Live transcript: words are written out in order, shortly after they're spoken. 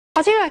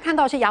好，接着来看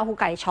到是雅虎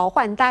改朝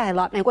换代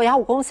了。美国雅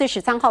虎公司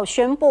13号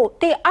宣布，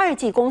第2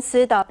季公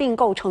司的并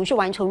购程序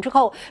完成之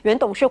后，原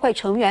董事会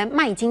成员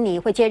麦金尼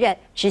会接任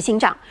执行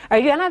长，而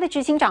原来的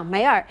执行长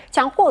梅尔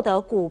将获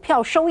得股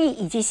票收益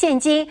以及现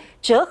金，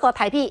折合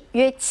台币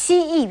约7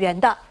亿元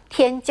的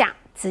天价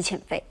资遣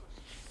费。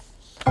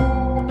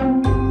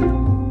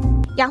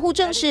 雅虎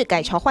正式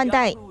改朝换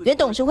代，原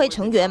董事会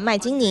成员麦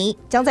金尼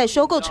将在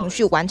收购程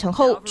序完成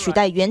后取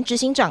代原执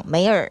行长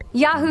梅尔。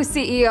Yahoo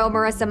CEO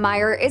Marissa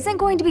Mayer isn't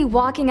going to be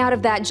walking out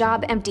of that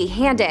job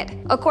empty-handed.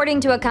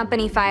 According to a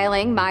company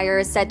filing,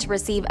 Mayer is set to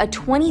receive a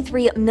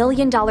 $23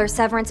 million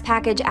severance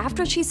package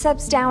after she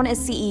steps down as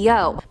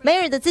CEO.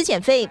 梅尔的资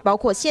遣费包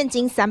括现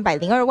金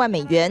302万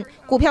美元、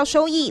股票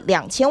收益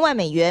2000万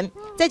美元，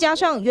再加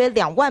上约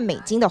2万美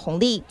金的红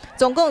利，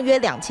总共约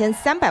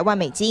2300万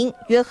美金，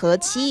约合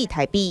7亿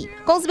台币。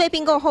 公司被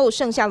并购后，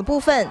剩下的部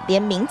分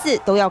连名字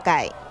都要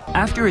改。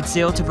 After its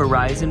sale to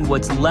Verizon,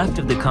 what's left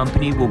of the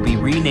company will be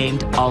renamed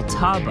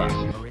Altaba.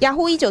 雅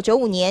虎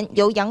1995年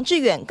由杨致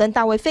远跟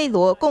大卫费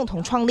罗共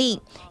同创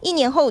立，1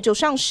年后就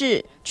上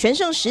市，全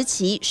盛时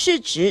期市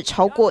值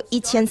超过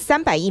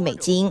1300亿美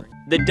金。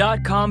 The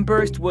dot-com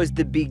burst was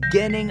the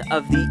beginning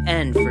of the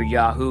end for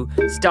Yahoo.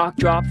 Stock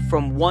dropped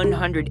from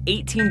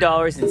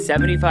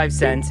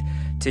 $118.75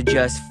 to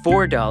just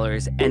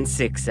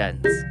 $4.06.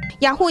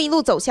 雅虎一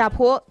路走下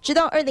坡，直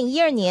到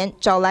2012年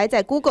找来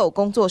在 Google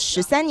工作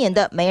13年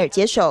的梅尔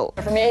接手。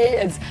For me,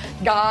 it's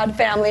God,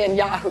 family, and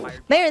Yahoo.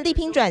 梅尔力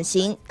拼转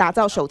型，打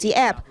造手机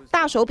App，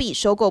 大手笔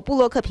收购部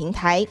落客平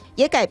台，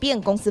也改变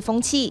公司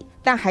风气，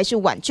但还是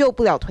挽救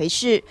不了颓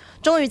势。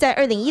终于在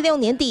2016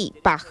年底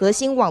把核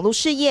心网络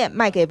事业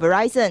卖给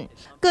Verizon。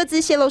各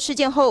自泄露事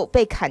件后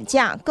被砍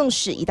价，更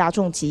是一大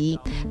重击。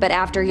 But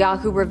after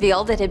Yahoo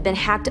revealed it had been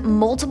hacked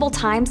multiple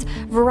times,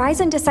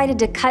 Verizon decided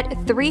to cut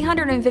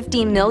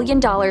 $350 million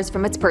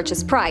from its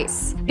purchase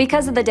price.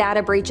 Because of the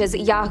data breaches,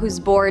 Yahoo's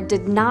board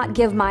did not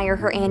give Mayer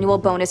her annual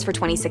bonus for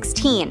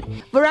 2016.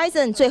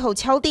 Verizon 最后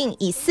敲定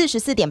以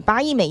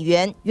44.8亿美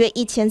元，约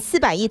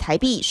1400亿台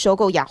币收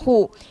购雅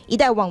虎，一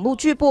代网络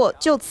巨擘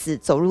就此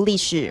走入历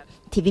史。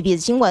TVB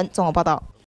新闻综合报道。